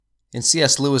In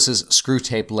C.S. Lewis's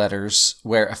Screwtape Letters,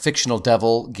 where a fictional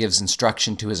devil gives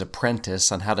instruction to his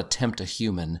apprentice on how to tempt a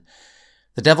human,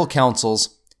 the devil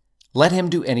counsels, "Let him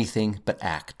do anything but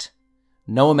act.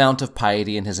 No amount of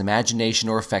piety in his imagination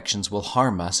or affections will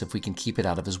harm us if we can keep it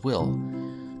out of his will.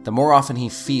 The more often he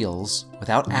feels,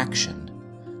 without action,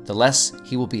 the less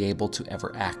he will be able to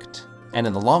ever act. And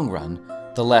in the long run,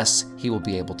 the less he will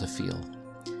be able to feel."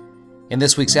 In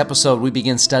this week's episode, we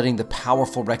begin studying the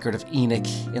powerful record of Enoch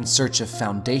in search of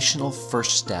foundational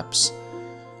first steps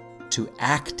to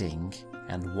acting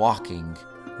and walking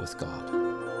with God.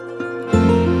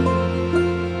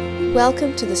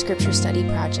 Welcome to the Scripture Study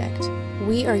Project.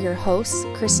 We are your hosts,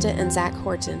 Krista and Zach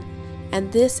Horton,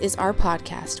 and this is our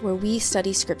podcast where we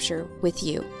study Scripture with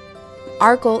you.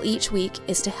 Our goal each week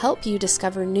is to help you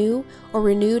discover new or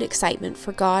renewed excitement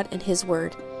for God and His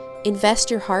Word. Invest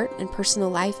your heart and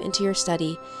personal life into your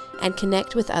study and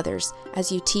connect with others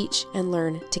as you teach and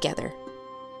learn together.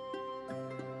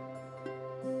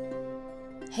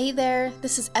 Hey there,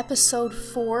 this is episode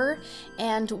 4,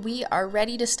 and we are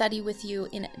ready to study with you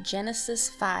in Genesis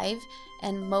 5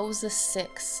 and Moses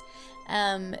 6.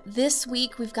 This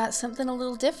week we've got something a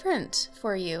little different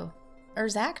for you. Or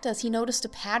Zach does. He noticed a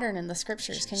pattern in the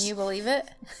scriptures. Can you believe it?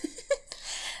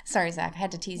 Sorry, Zach, I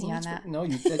had to tease you on that. No,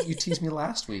 you teased me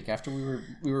last week after we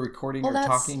were recording or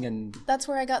talking, and that's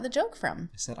where I got the joke from.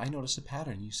 I said I noticed a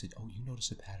pattern. You said, "Oh, you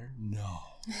noticed a pattern?" No.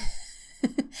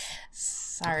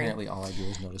 Sorry. Apparently, all I do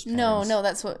is notice patterns. No,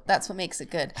 that's what makes it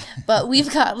good. But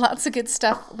we've got lots of good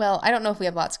stuff. Well, I don't know if we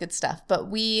have lots of good stuff, but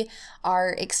we are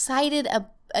excited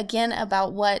again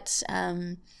about what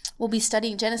we'll be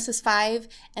studying Genesis 5,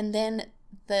 and then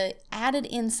the added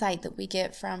insight that we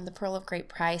get from the Pearl of Great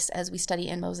Price as we study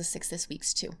in Moses 6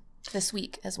 this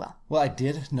week as well. Well, I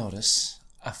did notice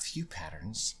a few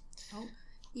patterns. Oh,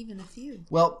 even a few.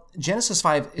 Well, Genesis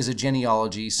 5 is a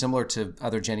genealogy similar to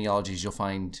other genealogies you'll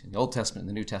find in the Old Testament and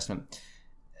the New Testament.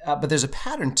 But there's a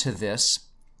pattern to this,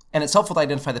 and it's helpful to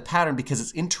identify the pattern because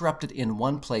it's interrupted in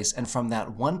one place, and from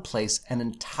that one place, an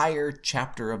entire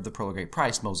chapter of the Pearl of Great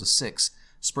Price, Moses 6,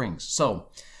 springs. So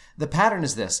the pattern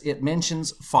is this. It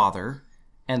mentions father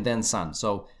and then son.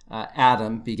 So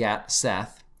Adam begat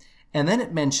Seth. And then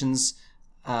it mentions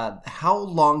how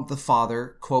long the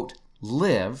father, quote,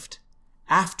 lived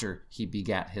after he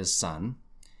begat his son.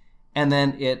 And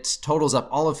then it totals up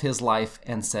all of his life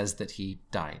and says that he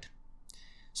died.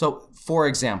 So, for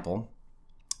example,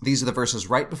 these are the verses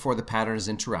right before the pattern is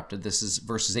interrupted. This is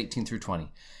verses 18 through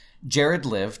 20. Jared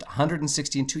lived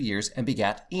 162 years and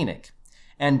begat Enoch.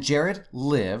 And Jared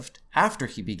lived, after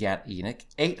he begat Enoch,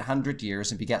 800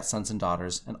 years and begat sons and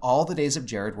daughters. And all the days of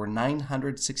Jared were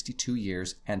 962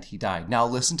 years, and he died. Now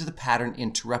listen to the pattern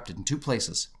interrupted in two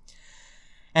places.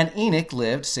 And Enoch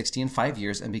lived 60 and 5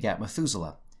 years and begat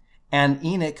Methuselah. And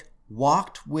Enoch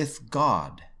walked with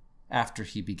God after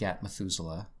he begat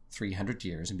Methuselah 300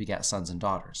 years and begat sons and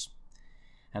daughters.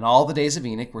 And all the days of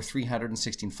Enoch were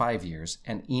 365 years,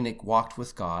 and Enoch walked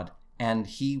with God, and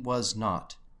he was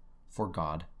not, for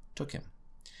God took him.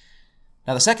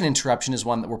 Now, the second interruption is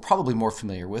one that we're probably more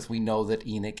familiar with. We know that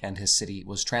Enoch and his city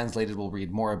was translated. We'll read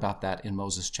more about that in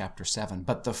Moses chapter 7.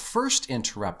 But the first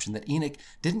interruption, that Enoch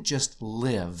didn't just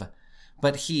live,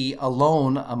 but he,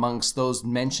 alone amongst those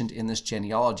mentioned in this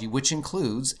genealogy, which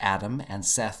includes Adam and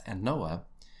Seth and Noah,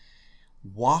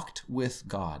 walked with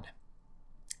God.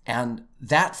 And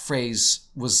that phrase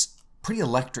was pretty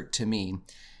electric to me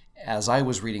as I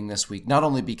was reading this week, not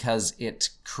only because it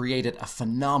created a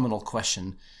phenomenal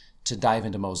question to dive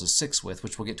into Moses 6 with,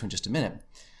 which we'll get to in just a minute,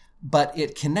 but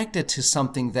it connected to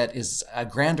something that is a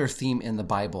grander theme in the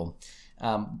Bible.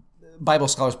 Bible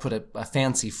scholars put a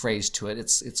fancy phrase to it.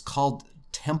 It's called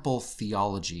temple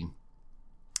theology.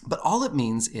 But all it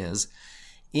means is,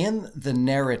 in the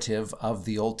narrative of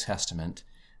the Old Testament,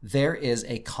 there is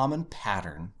a common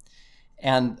pattern.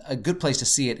 And a good place to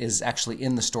see it is actually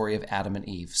in the story of Adam and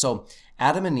Eve. So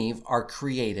Adam and Eve are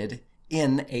created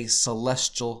in a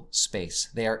celestial space.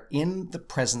 They are in the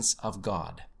presence of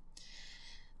God.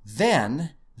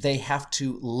 Then they have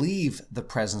to leave the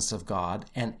presence of God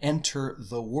and enter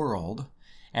the world.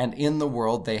 And in the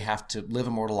world, they have to live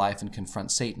a mortal life and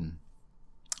confront Satan.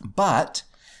 But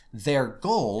their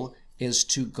goal is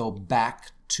to go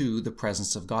back to the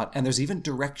presence of God. And there's even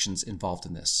directions involved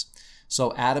in this.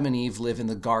 So Adam and Eve live in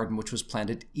the garden, which was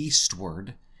planted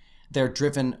eastward. They're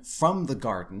driven from the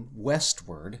garden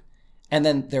westward, and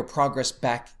then their progress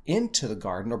back into the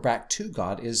garden or back to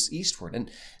God is eastward.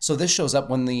 And so this shows up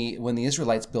when the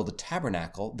Israelites build a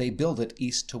tabernacle. They build it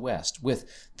east to west, with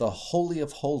the Holy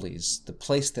of Holies, the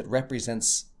place that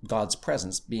represents God's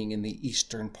presence, being in the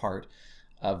eastern part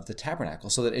of the tabernacle,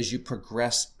 so that as you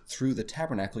progress through the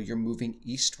tabernacle, you're moving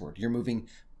eastward. You're moving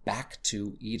back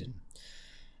to Eden.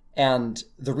 And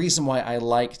the reason why I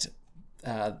liked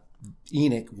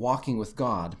Enoch walking with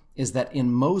God is that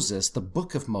in Moses, the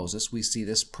book of Moses, we see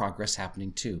this progress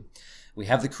happening too. We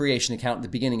have the creation account at the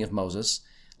beginning of Moses.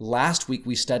 Last week,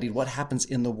 we studied what happens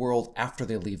in the world after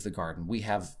they leave the garden. We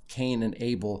have Cain and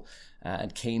Abel,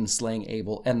 and Cain slaying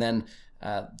Abel. And then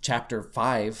chapter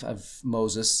 5 of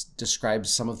Moses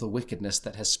describes some of the wickedness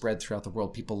that has spread throughout the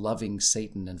world, people loving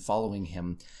Satan and following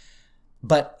him.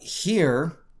 But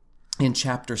here in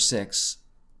chapter 6,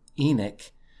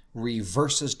 Enoch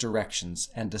reverses directions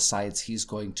and decides he's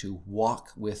going to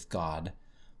walk with God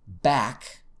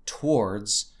back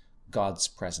towards God's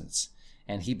presence.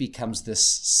 And he becomes this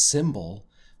symbol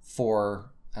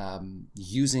for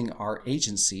using our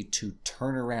agency to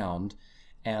turn around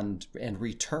and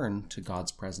return to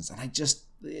God's presence. And I just,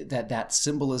 that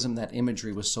symbolism, that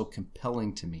imagery was so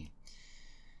compelling to me.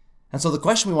 And so the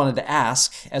question we wanted to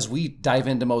ask as we dive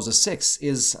into Moses 6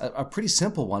 is a pretty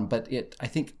simple one, but it, I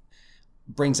think,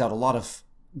 brings out a lot of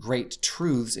great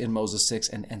truths in Moses 6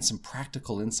 and some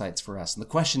practical insights for us. And the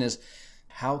question is,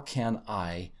 how can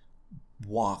I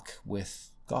walk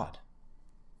with God?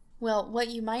 Well, what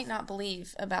you might not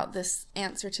believe about this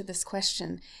answer to this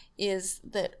question is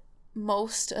that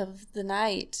most of the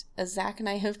night, as Zach and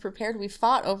I have prepared, we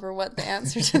fought over what the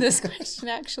answer to this question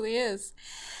actually is.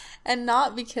 And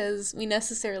not because we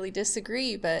necessarily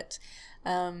disagree, but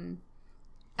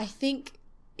I think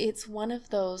it's one of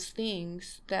those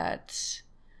things that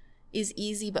is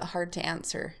easy but hard to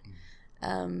answer.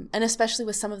 And especially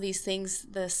with some of these things,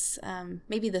 this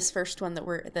maybe this first one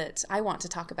that I want to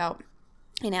talk about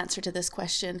in answer to this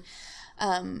question,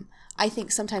 I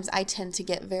think sometimes I tend to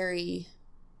get very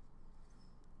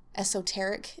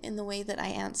esoteric in the way that I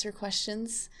answer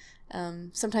questions.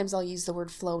 Sometimes I'll use the word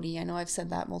floaty. I know I've said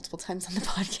that multiple times on the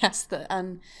podcast,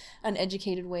 the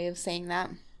uneducated way of saying that.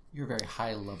 You're a very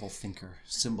high-level thinker,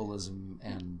 symbolism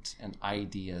and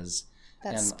ideas.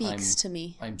 That and speaks to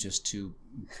me. I'm just too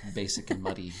basic and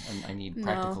muddy, and I need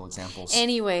practical examples.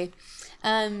 Anyway,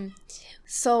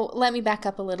 so let me back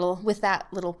up a little with that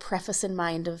little preface in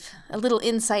mind of a little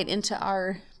insight into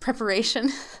our preparation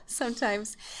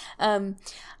sometimes. I'm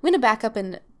going to back up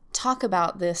and talk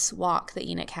about this walk that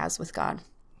Enoch has with God.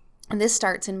 And this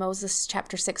starts in Moses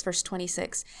chapter 6, verse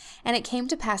 26. And it came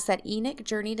to pass that Enoch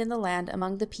journeyed in the land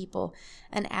among the people,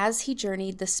 and as he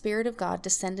journeyed, the Spirit of God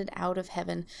descended out of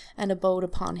heaven and abode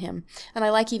upon him. And I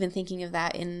like even thinking of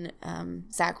that in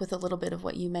Zach, with a little bit of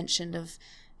what you mentioned of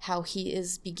how he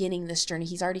is beginning this journey.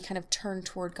 He's already kind of turned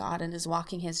toward God and is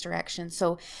walking his direction.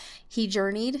 So he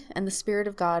journeyed, and the Spirit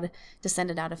of God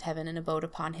descended out of heaven and abode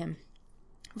upon him.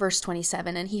 Verse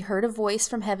 27, and he heard a voice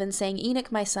from heaven saying,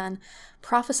 Enoch, my son,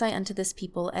 prophesy unto this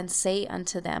people, and say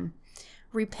unto them,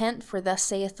 Repent, for thus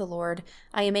saith the Lord,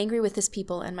 I am angry with this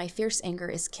people, and my fierce anger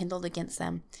is kindled against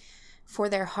them. For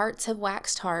their hearts have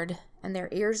waxed hard, and their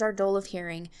ears are dull of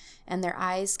hearing, and their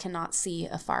eyes cannot see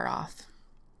afar off.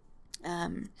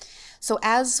 So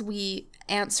as we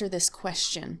answer this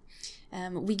question,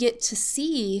 we get to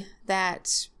see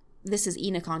that this is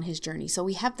Enoch on his journey. So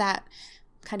we have that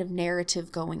kind of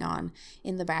narrative going on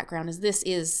in the background, as this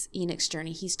is Enoch's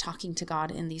journey. He's talking to God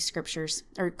in these scriptures,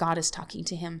 or God is talking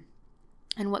to him.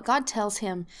 And what God tells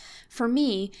him, for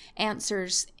me,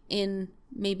 answers in,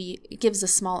 maybe gives a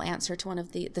small answer to one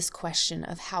of this question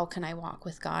of how can I walk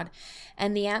with God?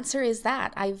 And the answer is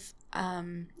that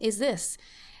is this: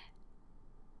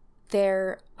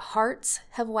 their hearts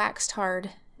have waxed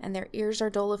hard, and their ears are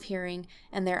dull of hearing,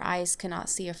 and their eyes cannot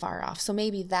see afar off. So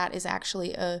maybe that is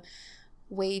actually a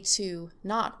way to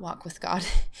not walk with God.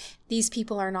 These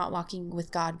people are not walking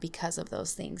with God because of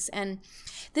those things. And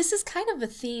this is kind of a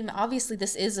theme. Obviously,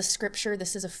 this is a scripture.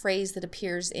 This is a phrase that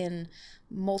appears in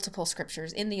multiple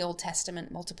scriptures, in the Old Testament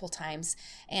multiple times.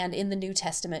 And in the New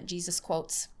Testament, Jesus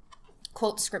quotes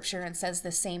scripture and says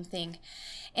the same thing.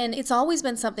 And it's always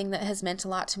been something that has meant a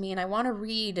lot to me. And I want to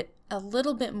read a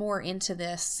little bit more into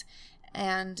this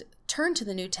and turn to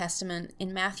the New Testament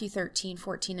in Matthew 13,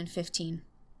 14, and 15.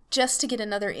 Just to get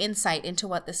another insight into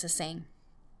what this is saying.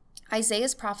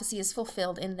 Isaiah's prophecy is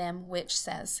fulfilled in them, which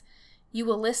says, You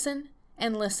will listen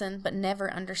and listen, but never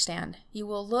understand. You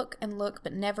will look and look,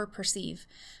 but never perceive.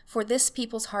 For this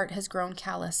people's heart has grown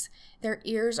callous. Their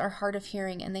ears are hard of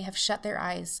hearing, and they have shut their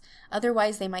eyes.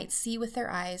 Otherwise they might see with their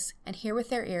eyes, and hear with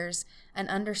their ears, and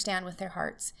understand with their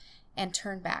hearts, and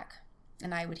turn back,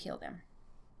 and I would heal them.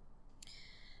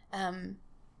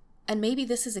 And maybe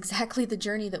this is exactly the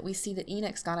journey that we see that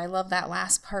Enoch's gone. I love that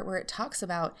last part where it talks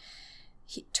about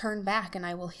turn back and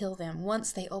I will heal them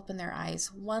once they open their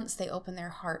eyes, once they open their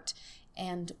heart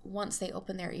and once they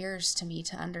open their ears to me,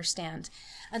 to understand.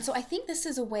 And so I think this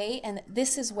is a way, and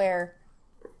this is where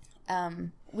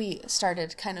we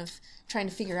started kind of trying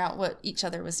to figure out what each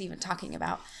other was even talking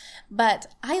about. But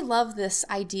I love this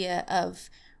idea of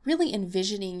really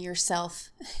envisioning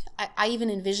yourself. I even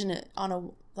envision it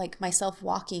on like myself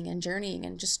walking and journeying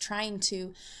and just trying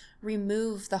to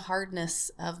remove the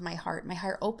hardness of my heart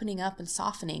opening up and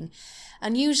softening.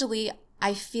 And usually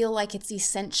I feel like it's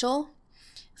essential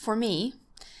for me.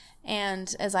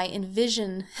 And as I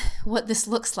envision what this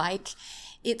looks like,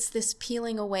 it's this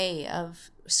peeling away of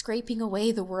scraping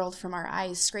away the world from our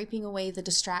eyes, scraping away the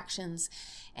distractions,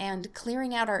 and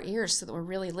clearing out our ears so that we're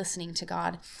really listening to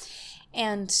God.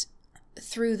 And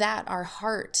through that, our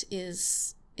heart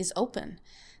is open.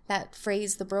 That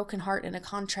phrase, the broken heart and a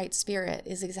contrite spirit,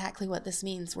 is exactly what this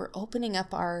means. We're opening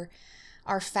up our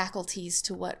faculties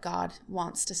to what God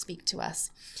wants to speak to us.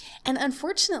 And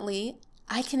unfortunately,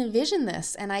 I can envision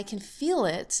this and I can feel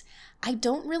it. I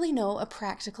don't really know a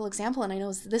practical example, and I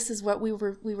know this is what we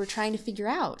were trying to figure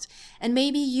out. And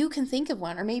maybe you can think of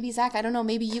one, or maybe Zach, I don't know,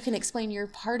 maybe you can explain your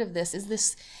part of this. Is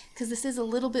this, because this is a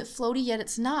little bit floaty, yet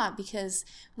it's not, because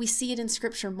we see it in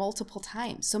Scripture multiple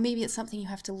times. So maybe it's something you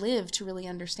have to live to really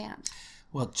understand.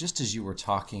 Well, just as you were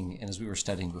talking and as we were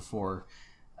studying before,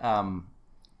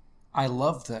 I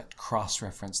love that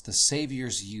cross-reference, the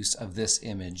Savior's use of this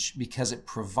image, because it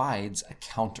provides a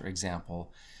counterexample,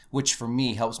 which for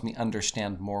me helps me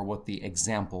understand more what the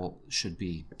example should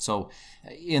be. So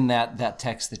in that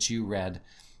text that you read,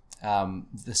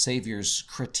 the Savior's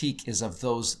critique is of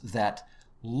those that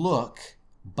look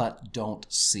but don't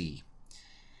see.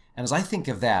 And as I think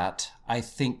of that, I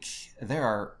think there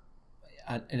are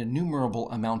an innumerable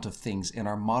amount of things in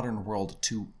our modern world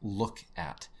to look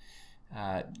at.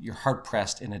 You're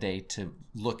hard-pressed in a day to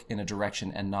look in a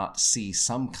direction and not see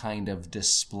some kind of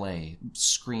display,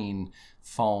 screen,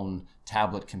 phone,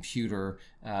 tablet, computer,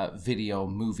 video,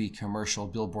 movie, commercial,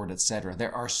 billboard, etc.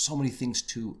 There are so many things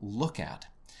to look at.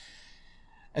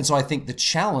 And so I think the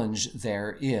challenge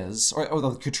there is, or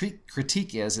the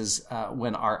critique is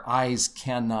when our eyes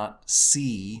cannot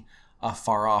see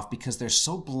far off because they're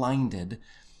so blinded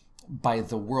by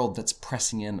the world that's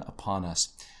pressing in upon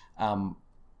us.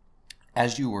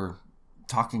 As you were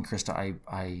talking, Krista,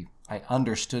 I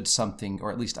understood something, or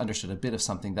at least understood a bit of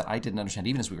something that I didn't understand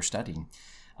even as we were studying.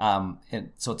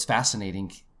 And so it's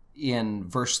fascinating. In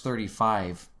verse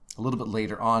 35, a little bit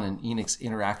later on in Enoch's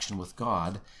interaction with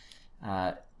God,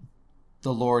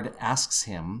 the Lord asks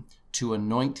him to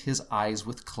anoint his eyes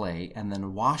with clay and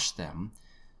then wash them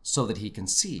so that he can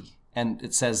see. And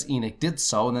it says Enoch did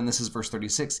so, and then this is verse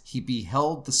 36. He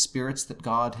beheld the spirits that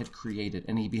God had created,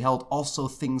 and he beheld also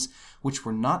things which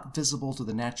were not visible to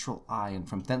the natural eye. And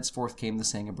from thenceforth came the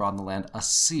saying abroad in the land, a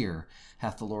seer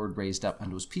hath the Lord raised up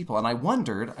unto his people. And I've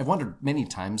wondered many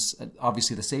times,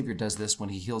 obviously the Savior does this when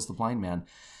he heals the blind man.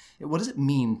 What does it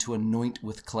mean to anoint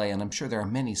with clay? And I'm sure there are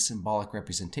many symbolic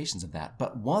representations of that.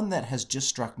 But one that has just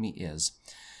struck me is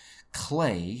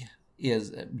clay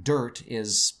dirt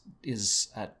is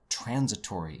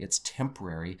transitory, it's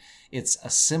temporary, it's a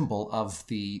symbol of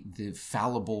the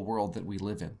fallible world that we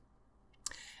live in.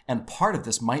 And part of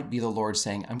this might be the Lord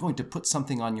saying, I'm going to put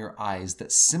something on your eyes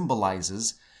that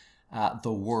symbolizes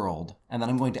the world, and then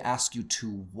I'm going to ask you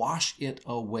to wash it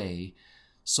away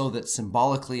so that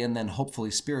symbolically and then hopefully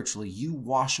spiritually you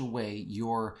wash away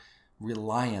your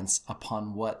reliance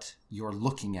upon what you're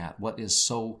looking at, what is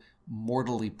so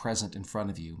mortally present in front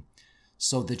of you,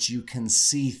 so that you can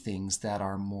see things that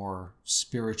are more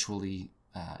spiritually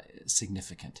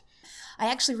significant. I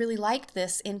actually really liked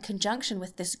this in conjunction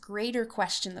with this greater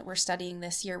question that we're studying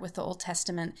this year with the Old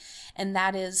Testament, and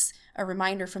that is a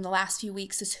reminder from the last few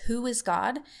weeks is who is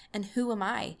God and who am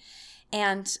I?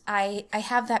 And I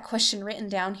have that question written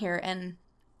down here, and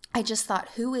I just thought,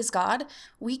 who is God?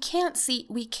 We can't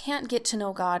get to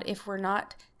know God if we're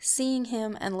not seeing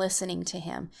him and listening to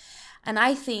him. And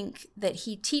I think that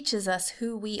he teaches us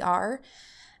who we are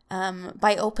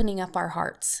by opening up our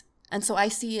hearts. And so I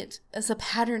see it as a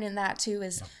pattern in that too,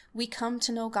 is we come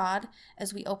to know God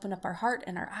as we open up our heart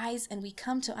and our eyes, and we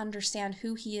come to understand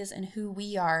who he is and who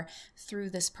we are through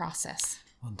this process.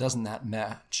 Well, doesn't that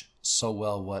match so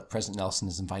well what President Nelson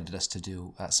has invited us to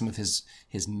do? Some of his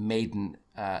maiden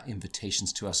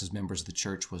invitations to us as members of the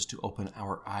church was to open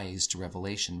our eyes to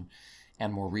revelation.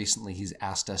 And more recently, he's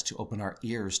asked us to open our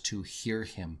ears to hear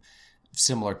him.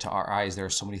 Similar to our eyes, there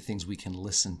are so many things we can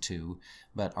listen to,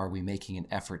 but are we making an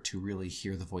effort to really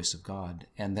hear the voice of God?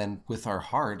 And then with our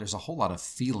heart, there's a whole lot of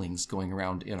feelings going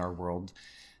around in our world,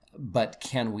 but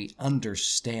can we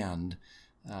understand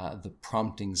the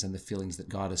promptings and the feelings that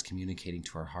God is communicating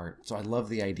to our heart. So I love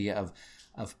the idea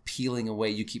of peeling away.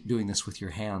 You keep doing this with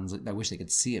your hands. I wish they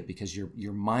could see it, because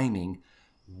you're miming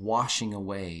washing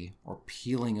away or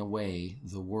peeling away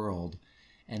the world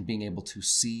and being able to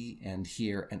see and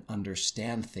hear and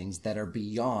understand things that are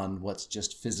beyond what's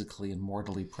just physically and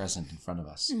mortally present in front of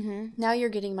us. Mm-hmm. Now you're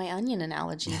getting my onion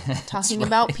analogy, talking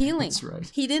about peeling. That's right.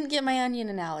 He didn't get my onion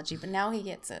analogy, but now he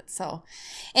gets it. So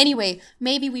anyway,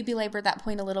 maybe we belabored that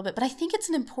point a little bit, but I think it's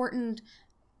an important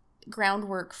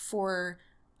groundwork for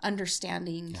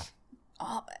understanding.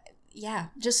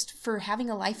 Just for having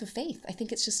a life of faith. I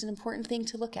think it's just an important thing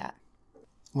to look at.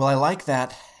 Well, I like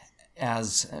that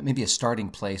as maybe a starting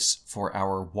place for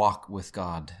our walk with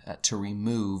God, to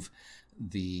remove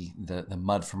the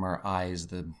mud from our eyes,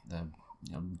 the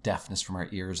deafness from our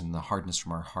ears, and the hardness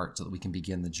from our heart, so that we can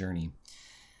begin the journey.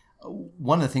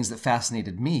 One of the things that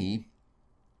fascinated me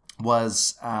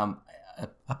was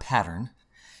a pattern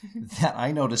that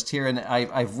I noticed here, and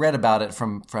I've read about it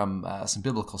from some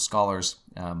biblical scholars.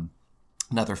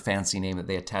 Another fancy name that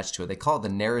they attach to it. They call it the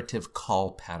narrative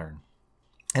call pattern.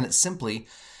 And it's simply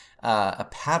a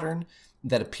pattern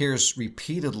that appears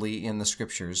repeatedly in the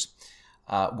scriptures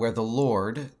where the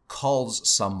Lord calls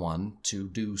someone to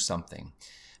do something.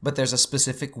 But there's a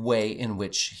specific way in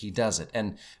which he does it.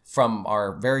 And from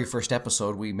our very first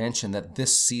episode, we mentioned that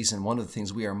this season, one of the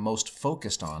things we are most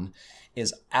focused on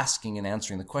is asking and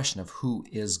answering the question of who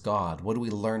is God? What do we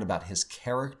learn about his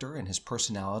character and his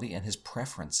personality and his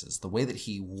preferences, the way that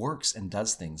he works and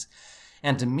does things?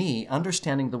 And to me,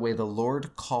 understanding the way the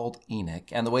Lord called Enoch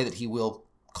and the way that he will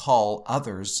call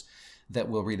others that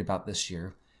we'll read about this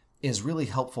year is really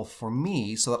helpful for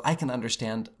me, so that I can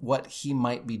understand what he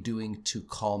might be doing to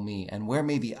call me and where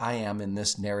maybe I am in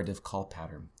this narrative call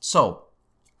pattern. So,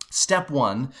 step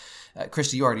one,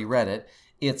 Krista, you already read it.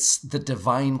 It's the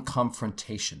divine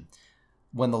confrontation.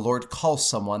 When the Lord calls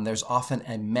someone, there's often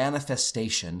a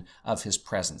manifestation of his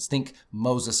presence. Think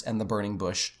Moses and the burning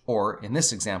bush, or in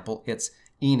this example, it's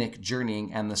Enoch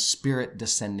journeying and the Spirit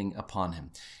descending upon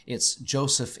him. It's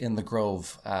Joseph in the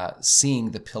grove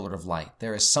seeing the pillar of light.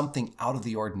 There is something out of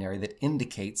the ordinary that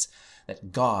indicates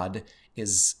that God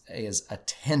is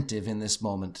attentive in this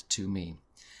moment to me.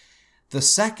 The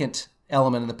second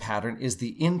element in the pattern is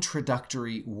the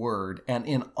introductory word. And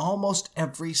in almost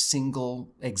every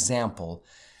single example,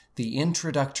 the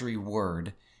introductory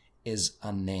word is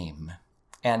a name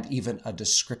and even a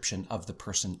description of the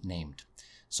person named.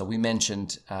 So we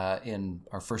mentioned in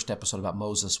our first episode about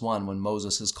Moses 1, when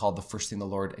Moses is called, the first thing the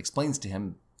Lord explains to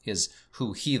him is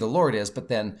who he, the Lord, is. But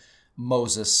then,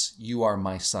 Moses, you are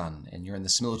my son, and you're in the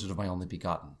similitude of my only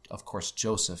begotten. Of course,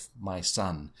 Joseph, my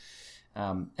son.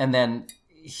 And then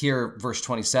here, verse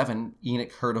 27,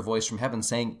 Enoch heard a voice from heaven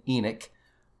saying, Enoch,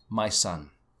 my son.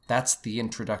 That's the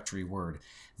introductory word.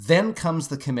 Then comes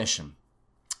the commission,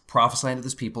 prophesying to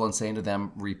this people and saying to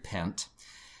them, repent.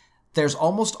 There's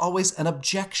almost always an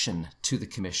objection to the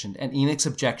commission, and Enoch's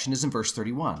objection is in verse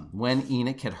 31. When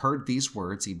Enoch had heard these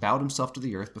words, he bowed himself to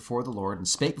the earth before the Lord and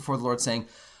spake before the Lord, saying,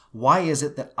 why is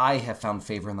it that I have found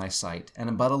favor in thy sight, and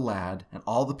am but a lad, and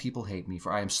all the people hate me,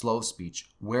 for I am slow of speech?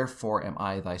 Wherefore am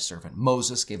I thy servant?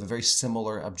 Moses gave a very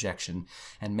similar objection,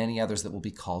 and many others that will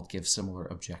be called give similar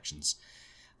objections.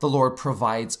 The Lord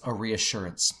provides a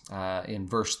reassurance in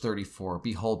verse 34.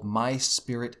 Behold, my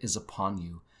Spirit is upon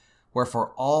you.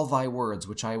 Wherefore all thy words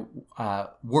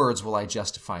words will I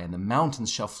justify, and the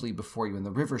mountains shall flee before you, and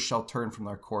the rivers shall turn from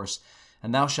their course.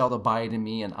 And thou shalt abide in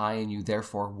me, and I in you,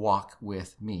 therefore walk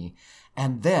with me.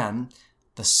 And then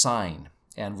the sign,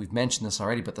 and we've mentioned this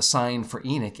already, but the sign for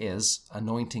Enoch is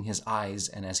anointing his eyes,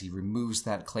 and as he removes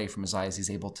that clay from his eyes, he's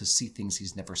able to see things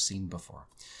he's never seen before.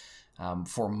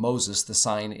 For Moses, the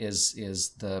sign is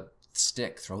the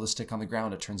stick. Throw the stick on the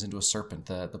ground, it turns into a serpent.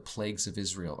 The plagues of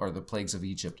Israel, or the plagues of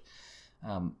Egypt,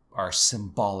 are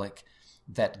symbolic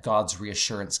that God's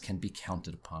reassurance can be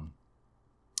counted upon.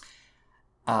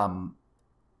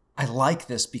 I like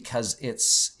this because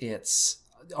it's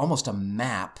almost a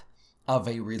map of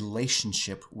a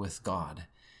relationship with God.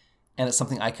 And it's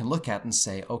something I can look at and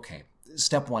say, okay,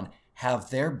 step one, have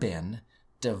there been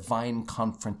divine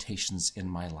confrontations in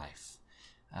my life?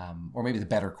 Or maybe the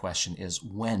better question is,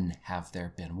 when have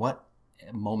there been? What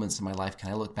moments in my life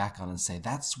can I look back on and say,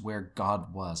 that's where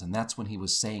God was, and that's when he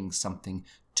was saying something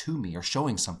to me or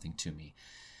showing something to me?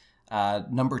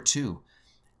 Number two,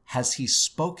 has he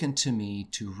spoken to me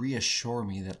to reassure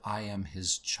me that I am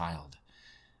his child?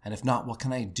 And if not, what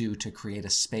can I do to create a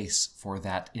space for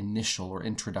that initial or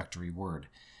introductory word?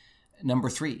 Number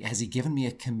three, has he given me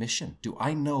a commission? Do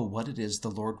I know what it is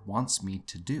the Lord wants me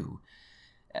to do?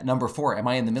 Number 4, am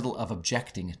I in the middle of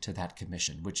objecting to that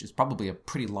commission, which is probably a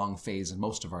pretty long phase in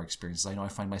most of our experiences. I know I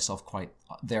find myself quite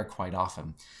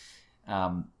often.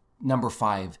 Number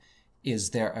 5, is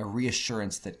there a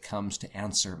reassurance that comes to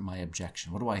answer my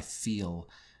objection? What do I feel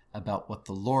about what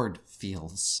the Lord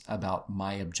feels about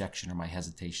my objection or my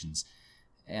hesitations?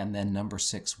 And then number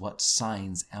 6, what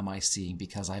signs am I seeing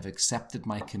because I've accepted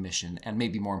my commission and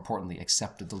maybe more importantly,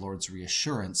 accepted the Lord's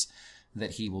reassurance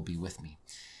that he will be with me?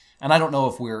 And I don't know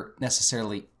if we're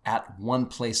necessarily at one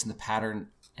place in the pattern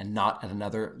and not at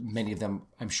another. Many of them,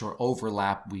 I'm sure,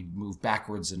 overlap. We move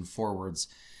backwards and forwards.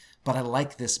 But I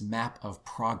like this map of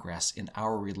progress in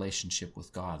our relationship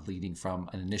with God, leading from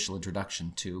an initial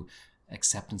introduction to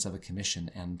acceptance of a commission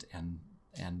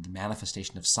and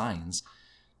manifestation of signs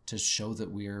to show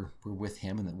that we're with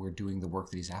him and that we're doing the work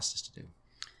that he's asked us to do.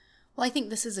 Well, I think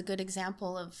this is a good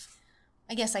example of,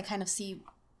 I guess I kind of see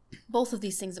both of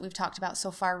these things that we've talked about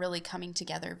so far really coming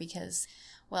together because,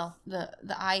 well, the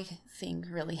eye thing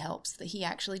really helps, that he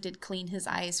actually did clean his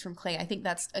eyes from clay. I think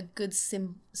that's a good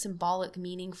symbolic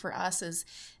meaning for us as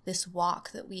this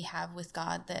walk that we have with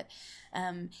God, that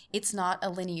it's not a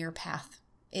linear path.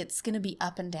 It's going to be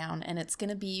up and down, and it's going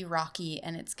to be rocky,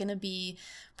 and it's going to be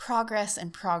progress,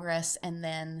 and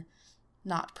then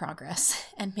not progress.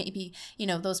 And maybe,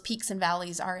 those peaks and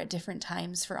valleys are at different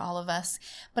times for all of us.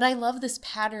 But I love this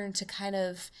pattern to kind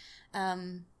of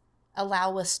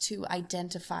allow us to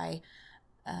identify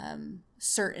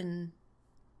certain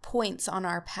points on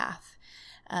our path.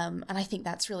 And I think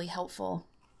that's really helpful.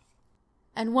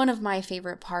 And one of my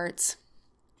favorite parts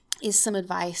is some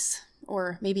advice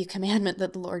or maybe a commandment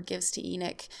that the Lord gives to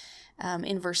Enoch.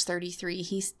 In verse 33,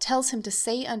 he tells him to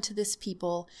say unto this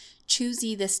people, choose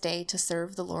ye this day to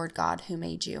serve the Lord God who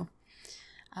made you.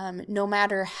 No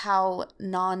matter how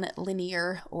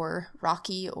non-linear or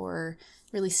rocky or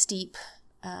really steep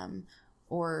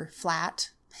or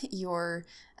flat your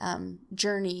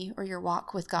journey or your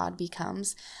walk with God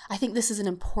becomes, I think this is an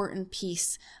important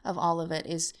piece of all of it,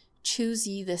 is choose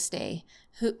ye this day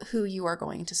who you are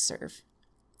going to serve,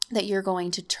 that you're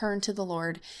going to turn to the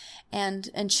Lord and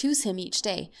choose him each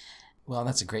day. Well,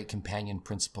 that's a great companion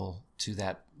principle to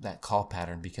that call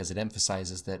pattern, because it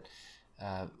emphasizes that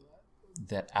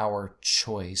our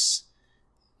choice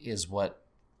is what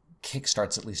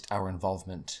kickstarts at least our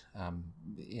involvement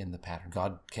in the pattern.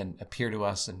 God can appear to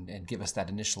us and give us that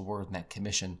initial word and that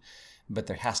commission, but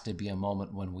there has to be a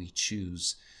moment when we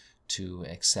choose to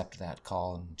accept that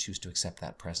call and choose to accept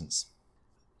that presence.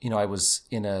 I was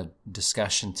in a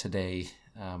discussion today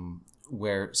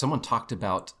where someone talked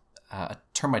about a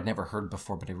term I'd never heard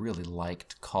before, but I really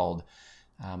liked, called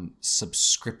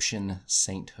subscription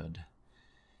sainthood.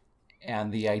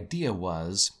 And the idea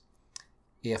was,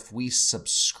 if we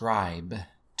subscribe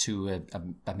to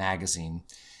a magazine,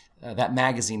 that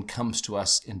magazine comes to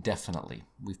us indefinitely.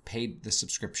 We've paid the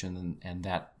subscription, and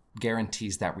that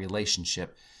guarantees that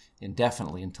relationship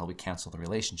indefinitely until we cancel the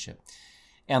relationship.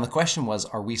 And the question was,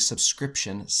 are we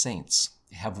subscription saints?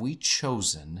 Have we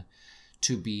chosen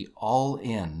to be all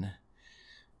in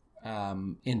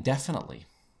indefinitely?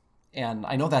 And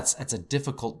I know that's a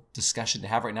difficult discussion to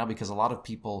have right now, because a lot of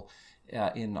people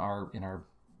in our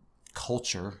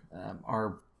culture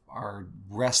are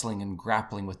wrestling and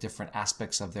grappling with different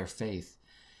aspects of their faith.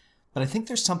 But I think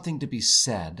there's something to be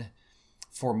said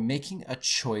for making a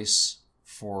choice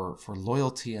for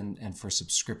loyalty and for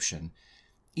subscription,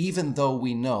 even though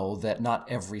we know that not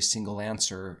every single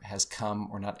answer has come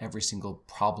or not every single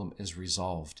problem is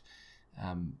resolved.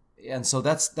 And so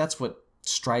that's what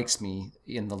strikes me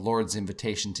in the Lord's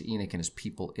invitation to Enoch and his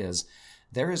people is,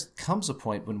 comes a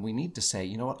point when we need to say,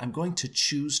 you know what, I'm going to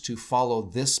choose to follow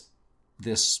this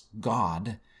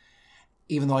God,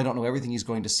 even though I don't know everything he's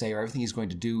going to say or everything he's going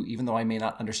to do, even though I may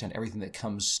not understand everything that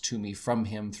comes to me from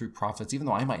him through prophets, even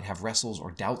though I might have wrestles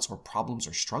or doubts or problems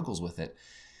or struggles with it.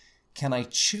 Can I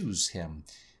choose him?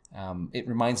 It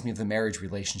reminds me of the marriage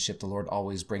relationship the Lord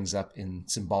always brings up in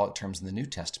symbolic terms in the New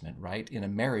Testament, right? In a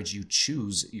marriage, you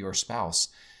choose your spouse,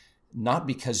 not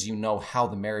because you know how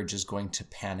the marriage is going to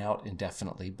pan out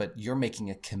indefinitely, but you're making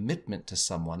a commitment to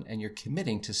someone and you're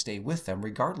committing to stay with them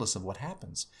regardless of what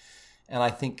happens. And I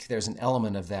think there's an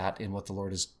element of that in what the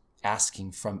Lord is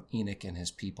asking from Enoch and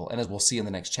his people. And as we'll see in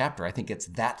the next chapter, I think it's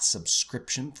that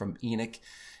subscription from Enoch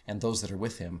and those that are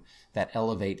with him that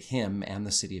elevate him and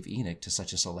the city of Enoch to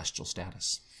such a celestial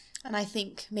status. And I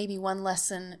think maybe one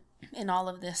lesson in all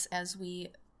of this as we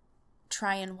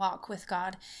try and walk with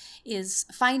God is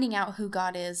finding out who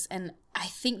God is. And I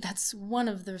think that's one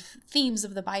of the themes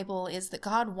of the Bible, is that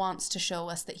God wants to show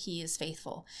us that he is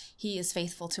faithful. He is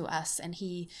faithful to us, and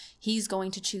he's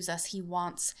going to choose us. He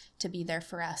wants to be there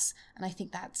for us. And I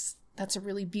think that's a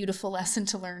really beautiful lesson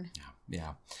to learn.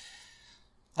 Yeah.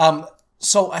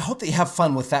 So I hope that you have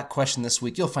fun with that question this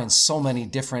week. You'll find so many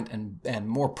different and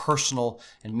more personal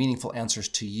and meaningful answers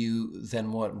to you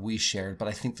than what we shared, but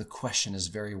I think the question is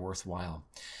very worthwhile.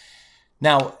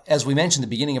 Now, as we mentioned at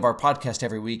the beginning of our podcast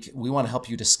every week, we want to help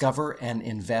you discover and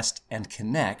invest and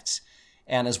connect.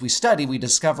 And as we study, we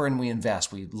discover and we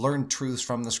invest. We learn truths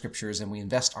from the Scriptures, and we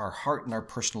invest our heart and our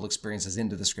personal experiences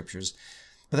into the Scriptures.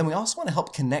 But then we also want to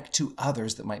help connect to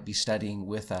others that might be studying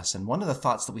with us. And one of the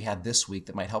thoughts that we had this week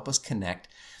that might help us connect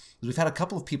is we've had a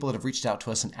couple of people that have reached out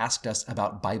to us and asked us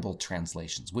about Bible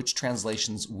translations, which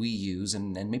translations we use,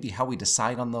 and maybe how we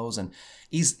decide on those, and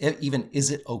is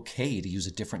it okay to use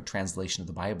a different translation of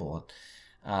the Bible?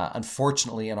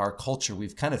 Unfortunately, in our culture,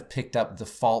 we've kind of picked up the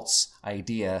false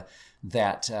idea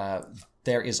that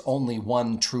there is only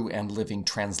one true and living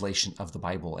translation of the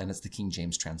Bible, and it's the King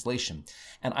James translation.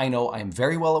 And I know I'm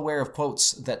very well aware of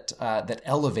quotes that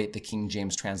elevate the King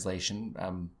James translation,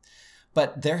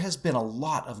 but there has been a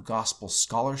lot of gospel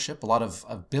scholarship, a lot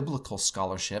of biblical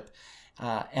scholarship,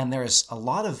 and there is a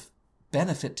lot of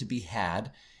benefit to be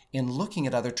had in looking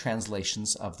at other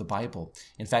translations of the Bible.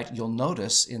 In fact, you'll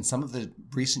notice in some of the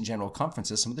recent general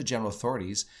conferences, some of the general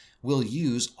authorities will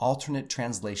use alternate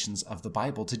translations of the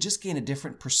Bible to just gain a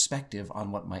different perspective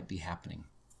on what might be happening.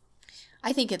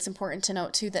 I think it's important to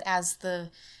note, too, that as the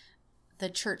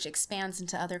church expands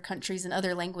into other countries and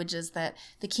other languages, that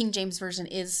the King James Version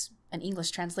is an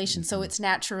English translation. Mm-hmm. So it's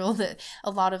natural that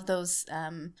a lot of those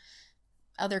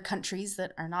other countries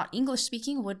that are not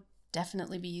English-speaking would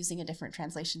definitely be using a different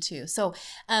translation too. So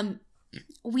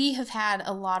we have had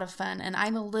a lot of fun, and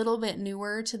I'm a little bit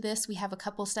newer to this. We have a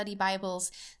couple study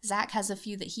Bibles. Zach has a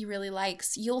few that he really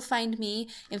likes. You'll find me.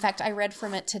 In fact, I read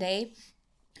from it today.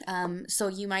 So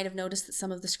you might have noticed that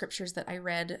some of the scriptures that I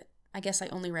read, I guess I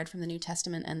only read from the New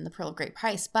Testament and the Pearl of Great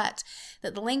Price, but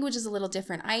that the language is a little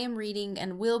different. I am reading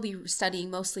and will be studying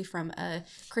mostly from a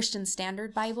Christian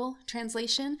Standard Bible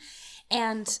translation,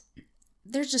 and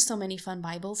there's just so many fun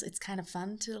Bibles. It's kind of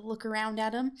fun to look around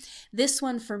at them. This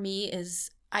one for me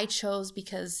I chose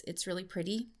because it's really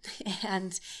pretty,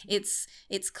 and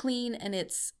it's clean, and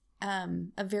it's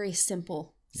a very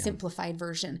simplified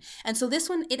version. And so this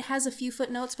one, it has a few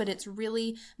footnotes, but it's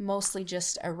really mostly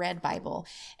just a red Bible.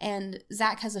 And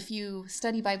Zach has a few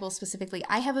study Bibles specifically.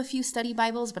 I have a few study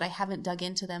Bibles, but I haven't dug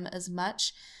into them as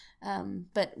much.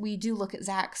 But we do look at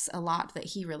Zach's a lot that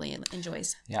he really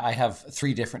enjoys. Yeah, I have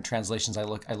 3 different translations. I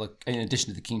look in addition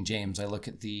to the King James, I look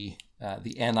at the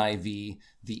NIV,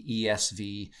 the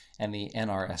ESV, and the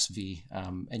NRSV.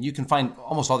 And you can find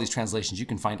almost all these translations you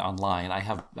can find online. I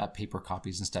have paper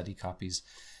copies and study copies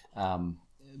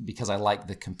because I like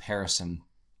the comparison.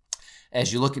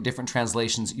 As you look at different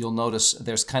translations, you'll notice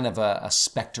there's kind of a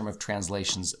spectrum of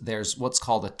translations. There's what's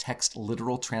called a text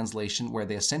literal translation, where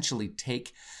they essentially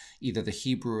take either the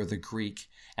Hebrew or the Greek,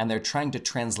 and they're trying to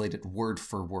translate it word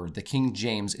for word. The King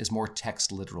James is more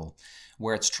text literal,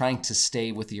 where it's trying to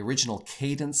stay with the original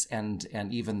cadence and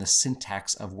even the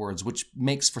syntax of words, which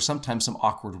makes for sometimes some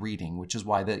awkward reading, which is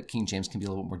why the King James can be a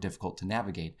little bit more difficult to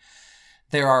navigate.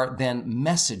 There are then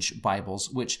message Bibles,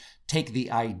 which take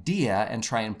the idea and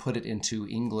try and put it into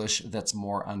English that's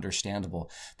more understandable.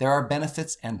 There are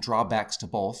benefits and drawbacks to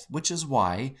both, which is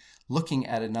why looking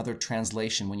at another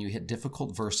translation when you hit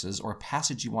difficult verses or a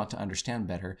passage you want to understand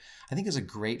better, I think is a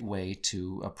great way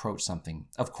to approach something.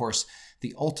 Of course,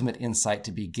 the ultimate insight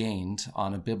to be gained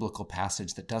on a biblical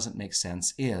passage that doesn't make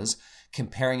sense is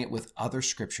comparing it with other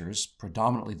scriptures,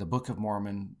 predominantly the Book of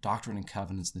Mormon, Doctrine and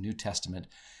Covenants, the New Testament,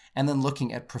 and then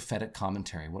looking at prophetic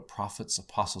commentary, what prophets,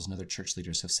 apostles, and other church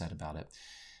leaders have said about it.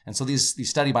 And so these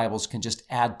study Bibles can just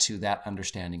add to that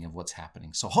understanding of what's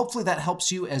happening. So hopefully that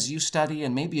helps you as you study,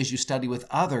 and maybe as you study with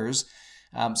others.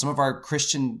 Some of our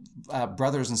Christian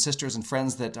brothers and sisters and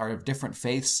friends that are of different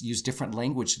faiths use different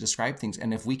language to describe things.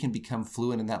 And if we can become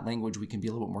fluent in that language, we can be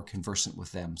a little bit more conversant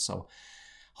with them. So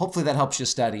hopefully that helps you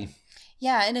study.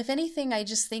 Yeah, and if anything, I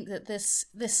just think that this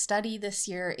study this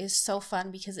year is so fun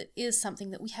because it is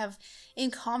something that we have in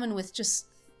common with just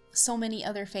so many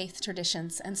other faith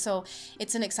traditions. And so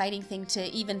it's an exciting thing to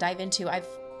even dive into. I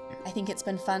think it's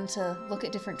been fun to look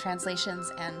at different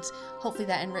translations, and hopefully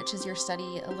that enriches your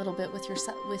study a little bit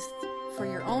for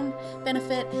your own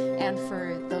benefit and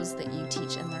for those that you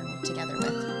teach and learn together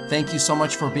with. Thank you so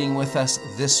much for being with us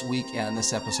this week and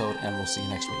this episode, and we'll see you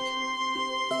next week.